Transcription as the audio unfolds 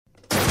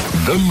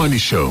The Money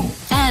Show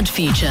Ad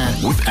feature.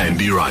 with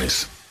Andy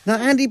Rice. Now,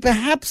 Andy,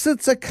 perhaps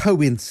it's a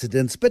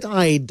coincidence, but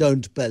I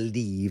don't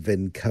believe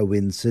in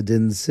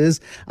coincidences.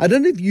 I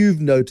don't know if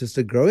you've noticed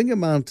a growing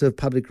amount of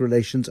public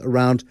relations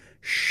around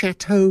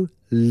Chateau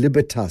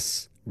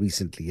Libertas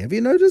recently. Have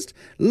you noticed?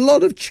 A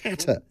lot of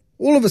chatter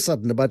all of a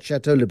sudden about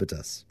Chateau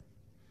Libertas.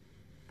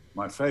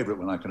 My favourite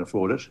when I can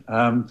afford it.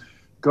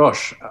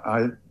 Gosh,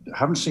 I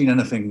haven't seen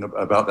anything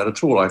about that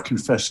at all. I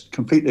confess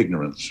complete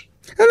ignorance.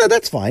 Oh, no,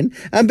 that's fine.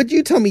 But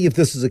you tell me if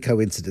this is a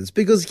coincidence,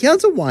 because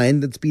here's a wine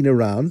that's been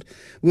around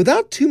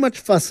without too much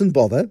fuss and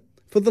bother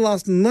for the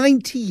last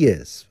 90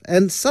 years.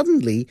 And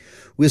suddenly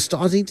we're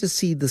starting to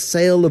see the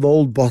sale of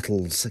old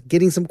bottles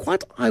getting some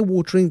quite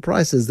eye-watering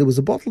prices. There was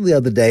a bottle the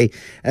other day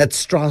at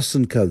Strauss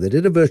 & Co. They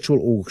did a virtual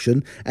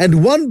auction,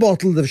 and one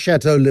bottle of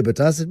Chateau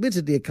Libertas,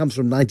 admittedly it comes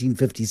from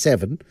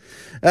 1957,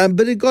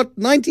 but it got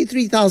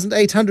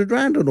 93,800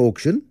 Rand on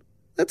auction.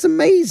 That's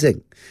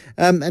amazing.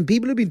 And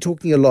people have been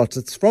talking a lot.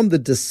 It's from the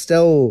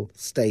Distell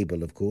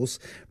stable, of course.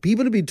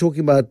 People have been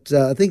talking about,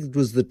 I think it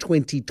was the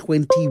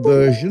 2020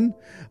 version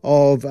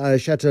of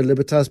Chateau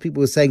Libertas.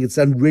 People were saying it's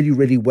done really,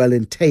 really well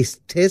in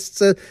taste tests.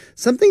 So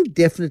something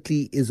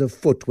definitely is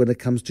afoot when it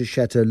comes to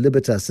Chateau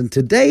Libertas. And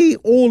today,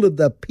 all of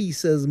the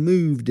pieces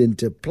moved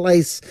into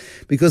place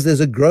because there's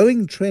a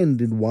growing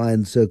trend in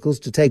wine circles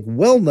to take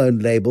well-known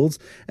labels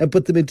and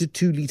put them into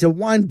 2-litre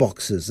wine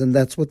boxes. And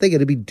that's what they're going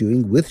to be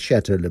doing with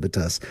Chateau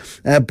Libertas.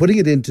 Putting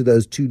it into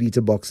those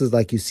 2-litre boxes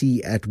like you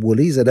see at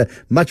Woolies at a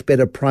much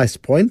better price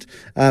point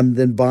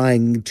than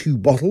buying 2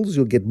 bottles.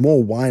 You'll get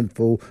more wine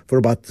for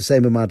about the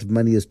same amount of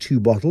money as 2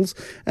 bottles.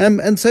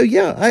 And so,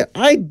 yeah,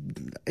 I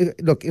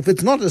look, if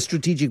it's not a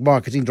strategic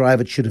marketing drive,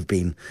 it should have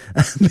been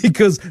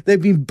because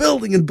they've been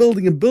building and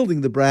building and building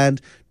the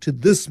brand to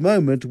this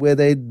moment where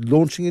they're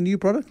launching a new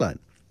product line.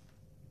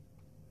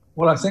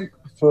 Well, I think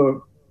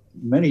for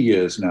many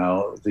years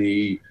now,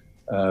 the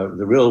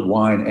real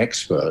wine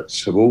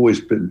experts have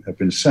always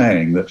been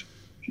saying that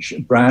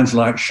brands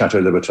like Chateau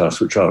Libertas,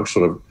 which are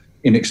sort of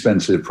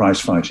inexpensive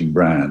price-fighting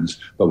brands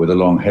but with a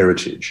long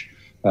heritage,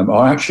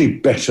 are actually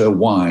better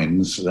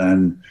wines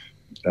than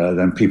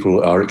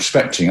people are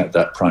expecting at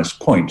that price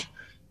point.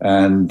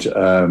 And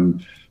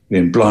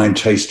in blind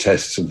taste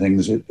tests and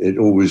things, it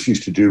always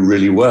used to do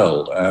really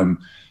well,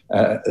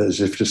 as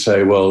if to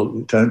say, well,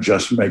 don't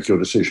just make your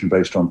decision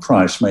based on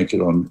price, make it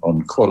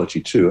on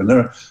quality too. And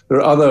there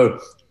are other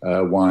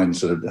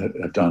wines that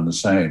have done the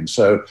same.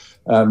 So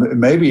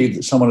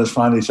maybe someone has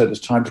finally said it's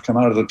time to come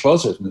out of the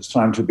closet and it's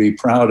time to be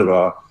proud of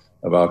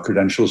our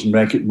credentials and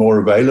make it more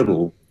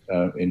available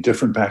in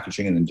different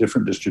packaging and in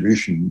different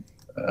distribution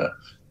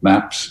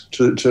maps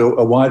to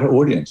a wider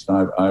audience.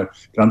 And I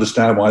can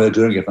understand why they're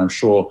doing it. And I'm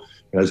sure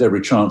it has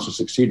every chance of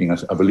succeeding.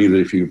 I believe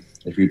that if you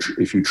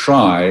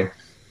try,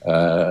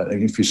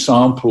 if you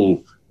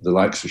sample the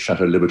likes of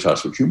Chateau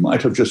Libertas, which you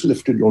might have just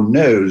lifted your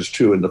nose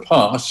to in the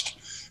past,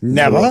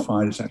 never.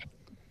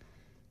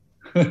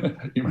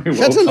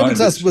 Chateau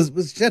Libertas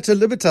was Chateau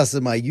Libertas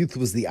in my youth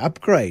was the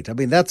upgrade. I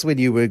mean, that's when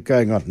you were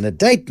going on a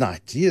date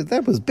night.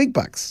 That was big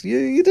bucks.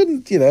 You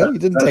didn't take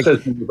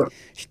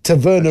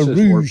Taverna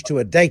Rouge to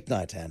a date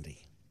night, Andy.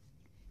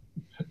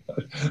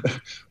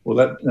 Well,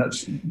 that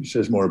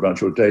says more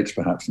about your dates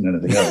perhaps than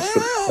anything else.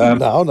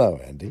 But, no,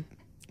 Andy.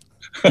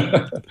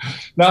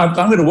 No, I'm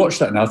going to watch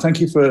that now.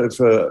 Thank you for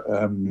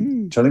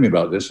telling me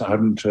about this. I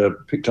haven't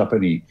picked up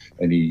any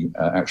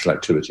actual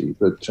activity,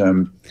 but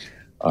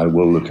I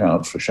will look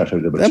out for Chateau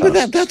Libertas.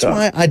 But that's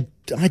why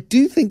I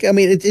do think, I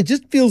mean, it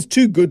just feels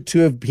too good to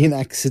have been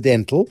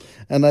accidental,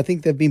 and I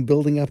think they've been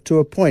building up to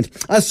a point.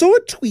 I saw a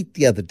tweet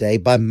the other day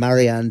by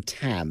Marianne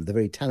Tam, the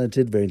very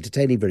talented, very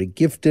entertaining, very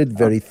gifted,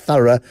 very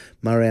thorough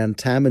Marianne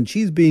Tam, and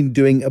she's been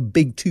doing a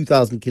big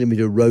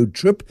 2,000-kilometer road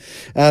trip,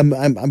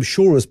 I'm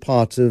sure as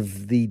part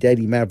of the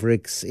Daily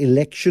Mavericks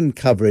election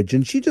coverage,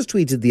 and she just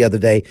tweeted the other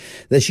day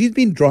that she's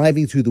been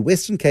driving through the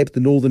Western Cape,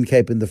 the Northern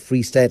Cape, and the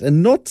Free State,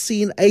 and not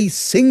seen a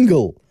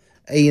single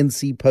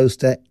ANC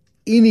poster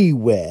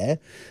anywhere.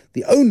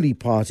 The only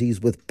parties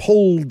with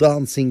pole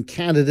dancing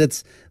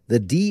candidates, the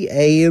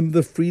DA and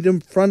the Freedom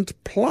Front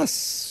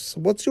Plus.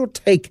 What's your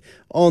take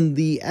on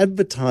the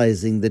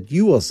advertising that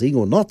you are seeing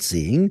or not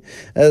seeing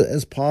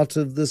as part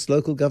of this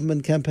local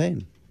government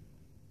campaign?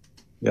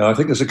 Yeah, I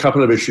think there's a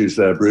couple of issues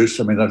there, Bruce.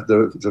 I mean,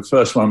 the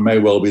first one may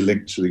well be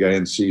linked to the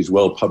ANC's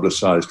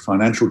well-publicised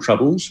financial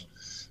troubles.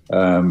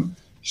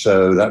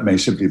 So that may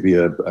simply be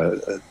a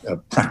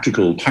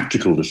practical,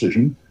 tactical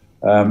decision.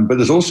 But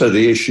there's also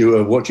the issue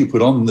of what you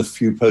put on the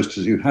few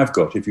posters you have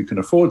got, if you can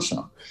afford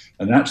some.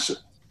 And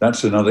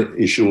that's another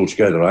issue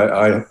altogether.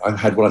 I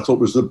had what I thought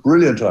was the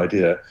brilliant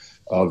idea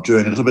of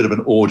doing a little bit of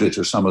an audit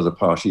of some of the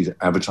parties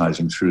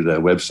advertising through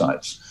their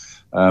websites.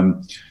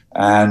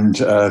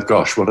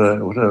 Gosh, what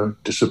a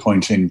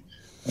disappointing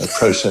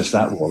process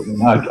that was.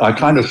 And I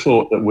kind of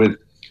thought that with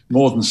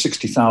more than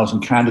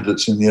 60,000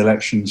 candidates in the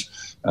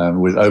elections,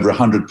 with over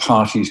 100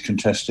 parties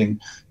contesting,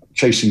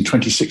 chasing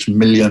 26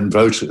 million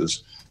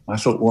voters, I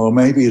thought, well,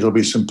 maybe there'll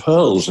be some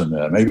pearls in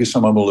there. Maybe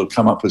someone will have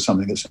come up with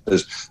something that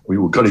says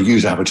we've got to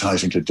use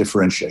advertising to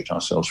differentiate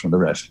ourselves from the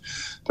rest.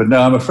 But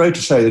now I'm afraid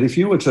to say that if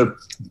you were to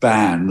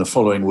ban the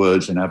following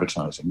words in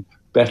advertising: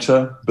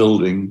 better,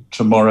 building,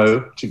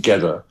 tomorrow,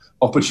 together,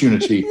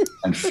 opportunity,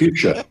 and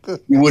future,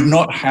 you would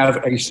not have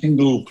a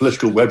single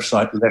political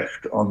website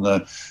left on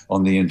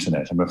the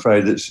internet. I'm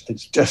afraid it's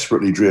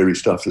desperately dreary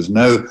stuff. There's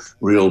no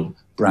real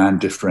brand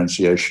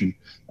differentiation.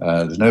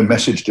 There's no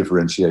message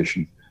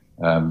differentiation.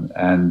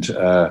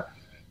 Very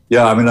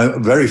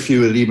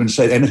few had even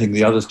said anything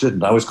the others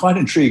didn't. I was quite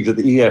intrigued that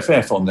the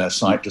EFF on their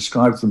site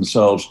described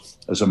themselves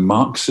as a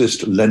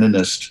Marxist,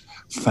 Leninist,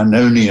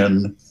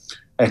 Fanonian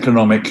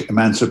economic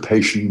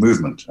emancipation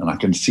movement. And I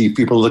can see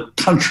people the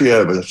country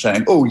over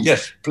saying, oh,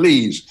 yes,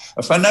 please,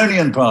 a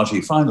Fanonian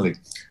party, finally.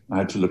 I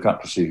had to look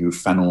up to see who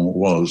Fanon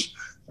was.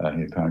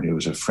 He apparently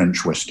was a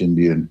French West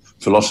Indian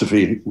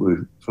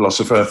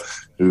philosopher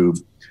who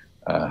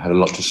had a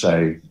lot to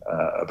say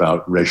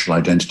about racial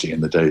identity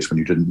in the days when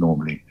you didn't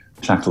normally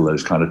tackle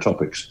those kind of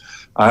topics.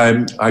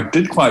 I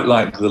did quite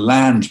like the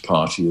Land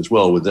Party as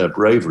well with their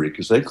bravery,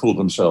 because they called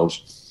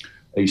themselves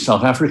a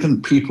South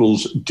African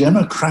People's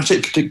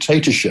Democratic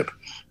Dictatorship.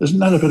 Isn't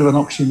that a bit of an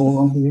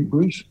oxymoron,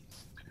 Bruce?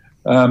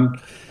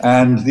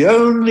 And the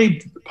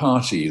only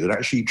party that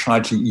actually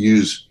tried to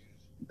use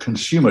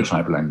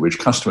consumer-type language,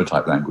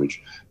 customer-type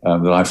language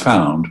that I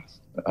found,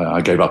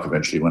 I gave up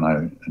eventually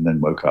and then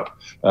woke up.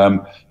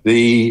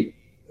 The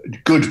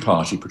Good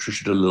Party,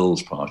 Patricia de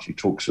Lille's party,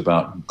 talks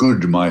about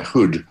good my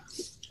hood,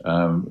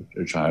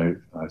 which I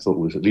thought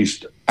was at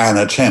least an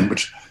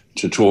attempt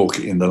to talk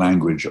in the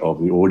language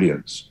of the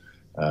audience,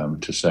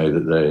 to say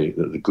that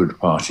the Good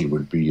Party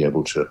would be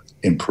able to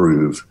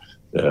improve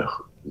their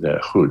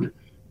hood.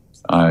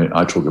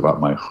 I talk about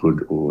my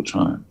hood all the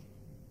time.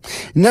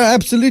 No,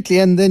 absolutely.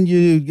 And then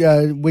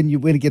when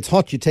it gets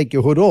hot, you take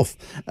your hood off.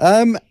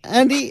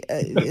 Andy,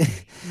 it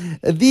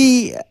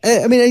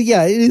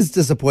is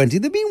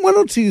disappointing. There've been one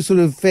or two sort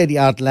of fairly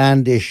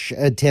outlandish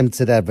attempts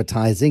at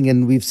advertising,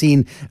 and we've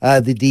seen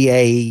the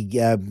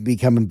DA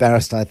become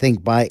embarrassed, I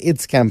think, by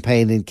its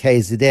campaign in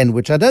KZN,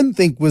 which I don't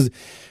think was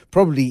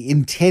probably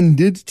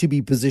intended to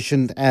be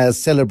positioned as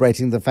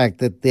celebrating the fact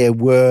that there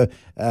were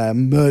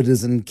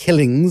murders and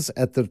killings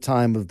at the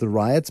time of the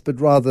riots, but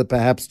rather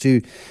perhaps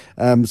to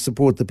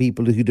support the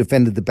people who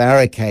defended the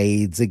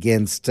barricades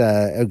against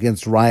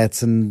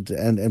riots and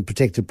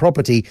protected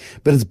property,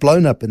 but it's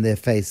blown up in their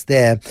face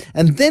there.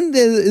 And then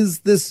there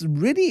is this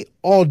really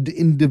odd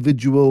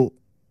individual,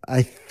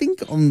 I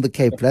think on the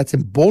Cape Flats,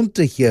 in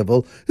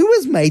Bonteheuwel, who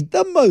has made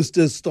the most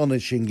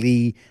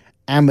astonishingly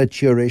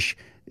amateurish.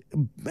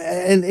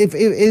 And if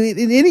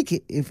in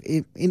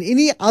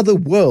any other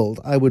world,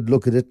 I would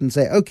look at it and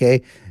say,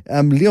 okay,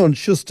 Leon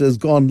Schuster's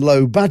gone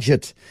low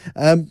budget.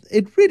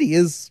 It really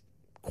is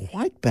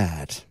quite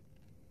bad.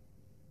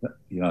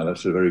 Yeah,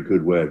 that's a very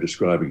good way of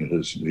describing it,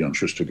 as Leon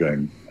Schuster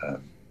going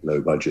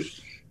low budget.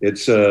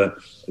 It's a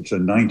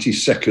 90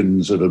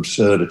 seconds of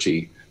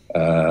absurdity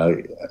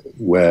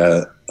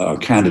where our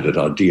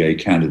DA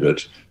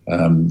candidate,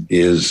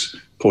 is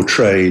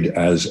portrayed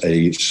as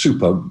a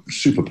super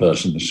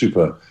person, a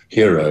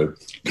superhero,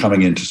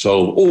 coming in to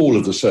solve all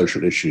of the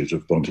social issues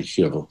of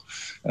Bonteheuwel,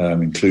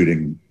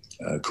 including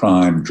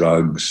crime,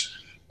 drugs,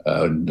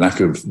 lack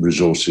of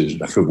resources,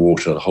 lack of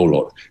water, the whole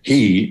lot.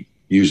 He,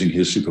 using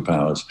his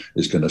superpowers,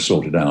 is going to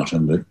sort it out,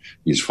 and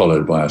he's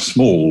followed by a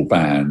small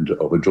band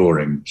of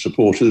adoring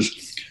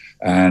supporters.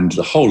 And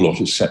the whole lot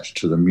is set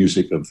to the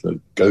music of the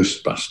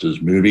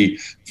Ghostbusters movie,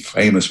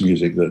 famous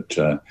music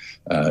that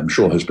I'm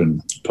sure has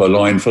been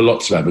purloined for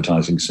lots of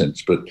advertising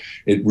since. But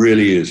it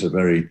really is a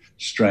very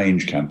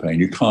strange campaign.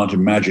 You can't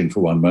imagine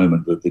for one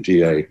moment that the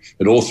DA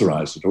had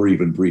authorized it or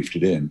even briefed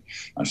it in.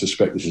 I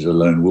suspect this is a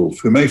lone wolf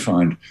who may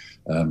find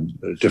a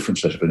different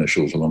set of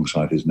initials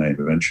alongside his name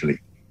eventually.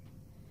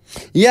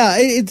 Yeah,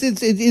 it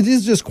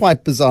is just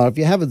quite bizarre. If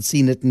you haven't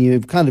seen it and you're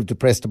kind of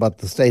depressed about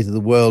the state of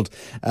the world,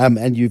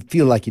 and you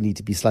feel like you need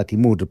to be slightly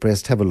more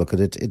depressed, have a look at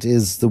it. It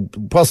is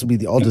possibly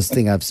the oddest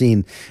thing I've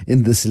seen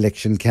in this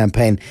election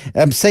campaign.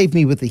 Save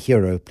me with a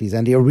hero, please,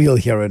 Andy, a real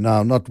hero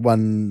now, not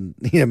one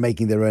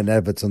making their own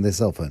adverts on their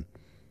cell phone.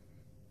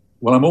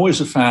 Well, I'm always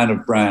a fan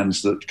of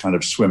brands that kind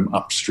of swim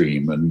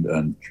upstream and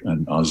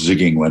are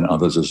zigging when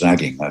others are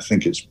zagging. I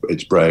think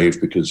it's brave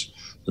because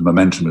the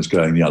momentum is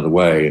going the other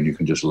way and you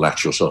can just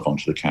latch yourself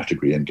onto the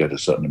category and get a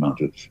certain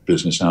amount of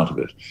business out of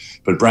it.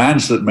 But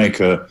brands that make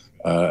a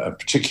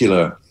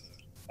particular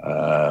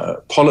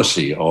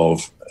policy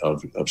of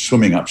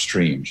swimming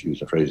upstream, to use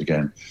the phrase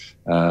again,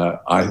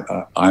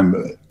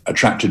 I'm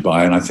attracted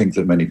by, and I think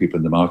that many people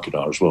in the market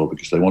are as well,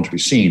 because they want to be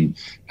seen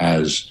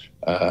as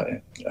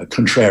a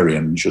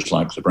contrarian, just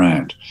like the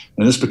brand.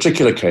 In this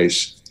particular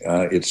case,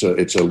 it's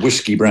a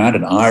whiskey brand,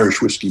 an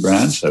Irish whiskey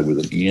brand, so with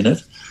an E in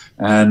it,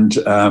 and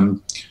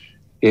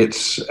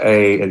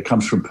it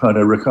comes from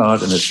Pernod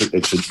Ricard, and it's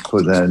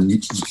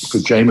for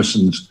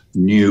Jameson's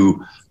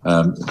new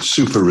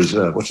Super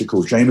Reserve. What's it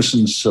called?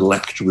 Jameson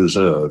Select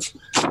Reserve,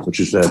 which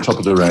is their top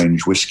of the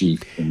range whiskey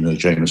in the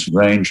Jameson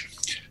range,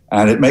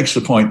 and it makes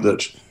the point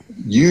that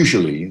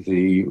usually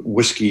the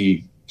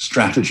whiskey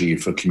strategy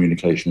for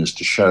communication is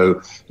to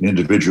show an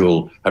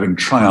individual having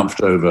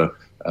triumphed over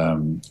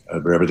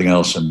everything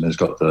else, and there's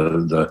got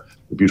the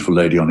beautiful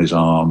lady on his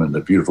arm and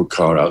the beautiful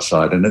car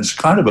outside, and it's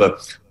kind of a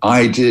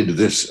I did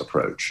this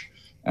approach.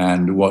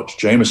 And what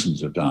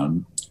Jamesons have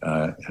done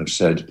have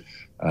said,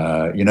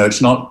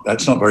 that's not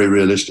very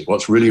realistic.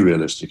 What's really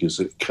realistic is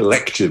that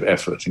collective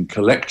effort and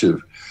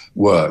collective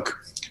work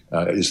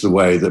is the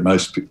way that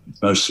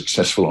most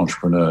successful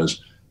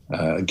entrepreneurs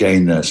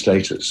gain their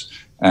status.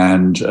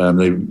 And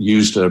they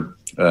used an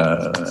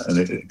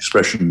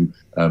expression,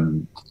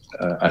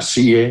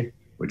 assier,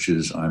 which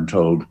is, I'm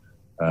told,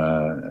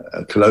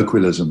 a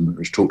colloquialism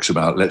which talks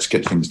about let's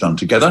get things done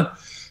together.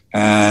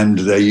 And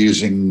they're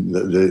using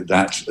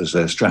that as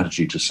their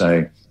strategy to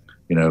say,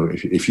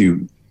 if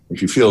you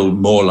feel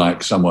more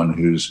like someone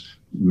who's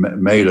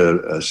made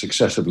a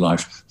success of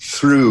life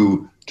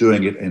through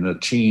doing it in a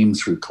team,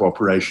 through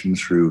cooperation,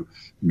 through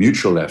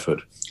mutual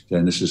effort,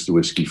 then this is the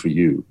whiskey for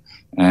you.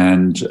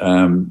 And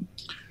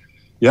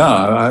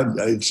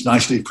it's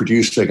nicely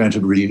produced. They're going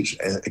to be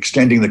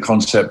extending the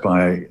concept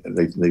by,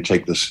 they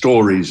take the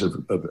stories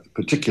of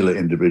particular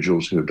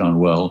individuals who have done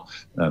well.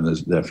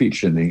 They're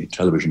featured in the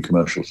television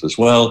commercials as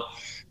well,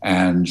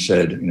 and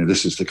said,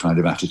 this is the kind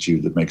of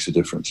attitude that makes a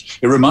difference.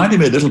 It reminded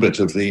me a little bit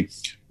of the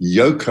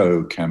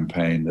Yoko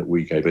campaign that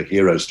we gave a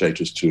hero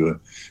status to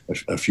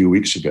a few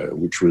weeks ago,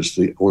 which was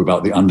all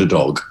about the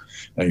underdog.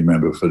 You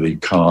remember, for the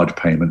card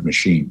payment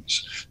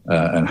machines,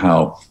 and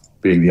how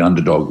being the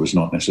underdog was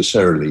not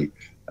necessarily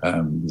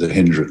the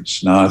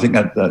hindrance. Now, I think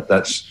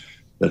that's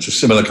a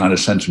similar kind of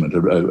sentiment,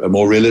 a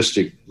more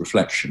realistic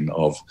reflection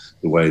of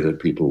the way that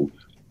people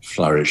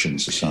flourish in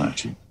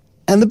society.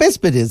 And the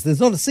best bit is there's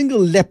not a single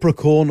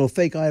leprechaun or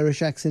fake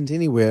Irish accent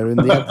anywhere in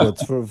the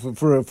adverts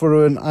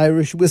for an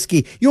Irish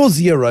whiskey. Your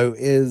Zero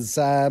is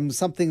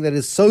something that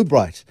is so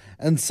bright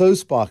and so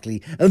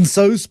sparkly and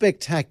so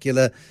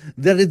spectacular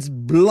that it's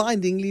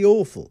blindingly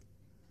awful.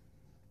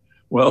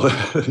 Well,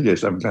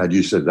 yes, I'm glad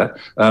you said that.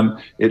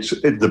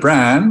 The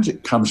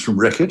brand comes from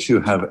Reckitt, who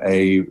have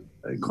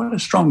quite a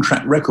strong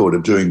track record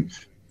of doing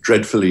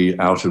dreadfully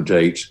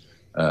out-of-date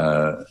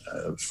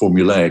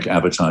formulaic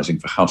advertising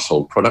for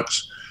household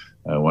products.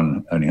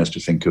 One only has to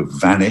think of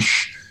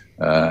Vanish,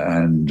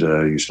 and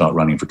you start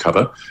running for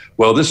cover.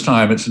 Well, this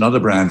time it's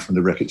another brand from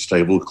the Reckitt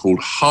stable called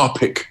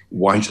Harpic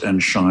White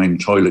and Shine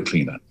Toilet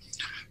Cleaner.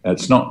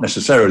 It's not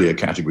necessarily a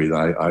category that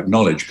I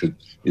acknowledge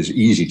is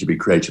easy to be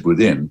creative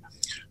within,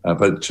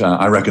 but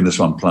I reckon this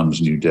one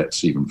plumbs new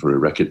depths even for a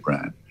Reckitt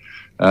brand.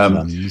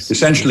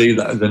 Essentially,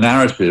 the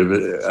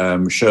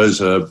narrative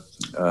shows a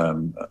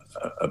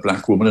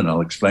black woman, and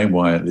I'll explain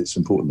why it's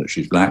important that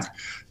she's black,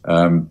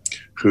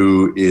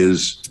 who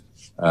is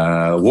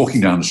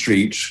walking down the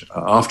street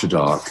after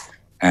dark,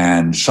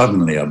 and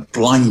suddenly a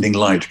blinding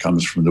light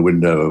comes from the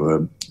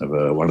window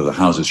of one of the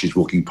houses she's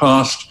walking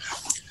past.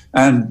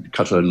 And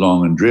cut a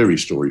long and dreary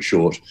story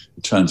short,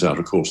 it turns out,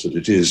 of course, that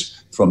it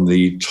is from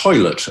the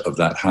toilet of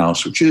that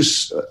house, which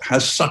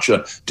has such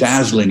a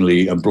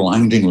dazzlingly and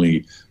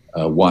blindingly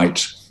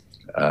white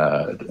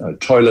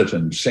toilet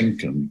and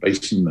sink and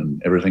basin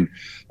and everything,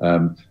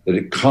 that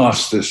it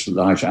casts this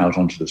light out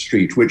onto the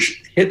street,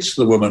 which hits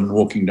the woman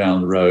walking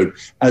down the road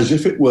as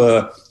if it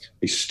were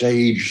a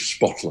stage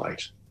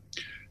spotlight.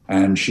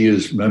 And she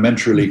is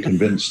momentarily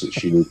convinced that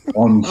she is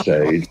on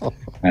stage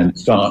and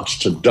starts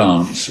to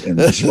dance in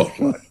the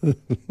spotlight.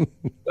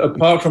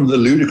 Apart from the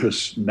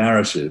ludicrous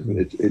narrative,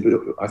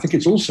 I think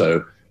it's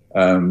also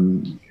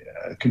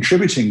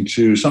contributing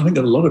to something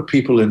that a lot of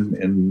people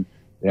in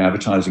the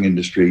advertising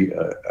industry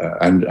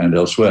and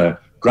elsewhere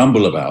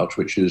grumble about,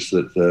 which is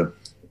that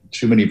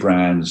too many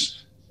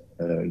brands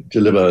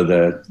deliver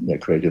their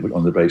creative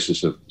on the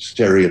basis of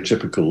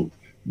stereotypical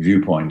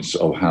viewpoints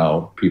of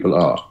how people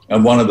are.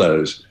 And one of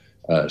those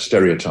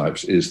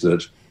stereotypes is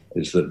that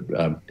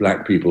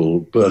black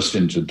people burst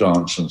into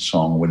dance and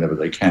song whenever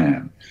they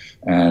can.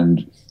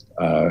 And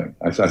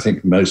I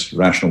think most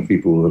rational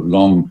people have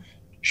long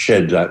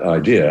shed that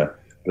idea,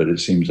 but it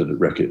seems that at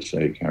Reckitt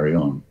they carry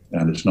on.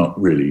 And it's not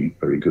really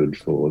very good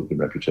for the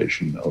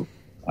reputation of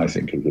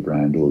the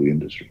brand or the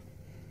industry.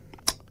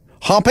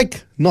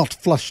 Harpic, not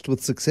flushed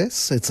with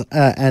success. It's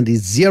Andy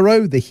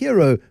Zero, the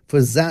hero for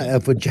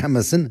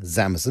Jameson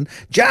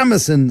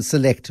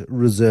Select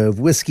Reserve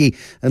Whiskey,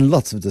 and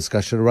lots of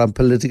discussion around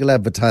political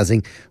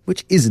advertising,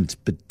 which isn't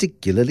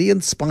particularly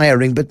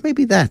inspiring, but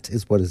maybe that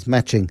is what is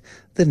matching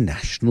the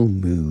national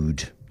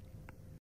mood.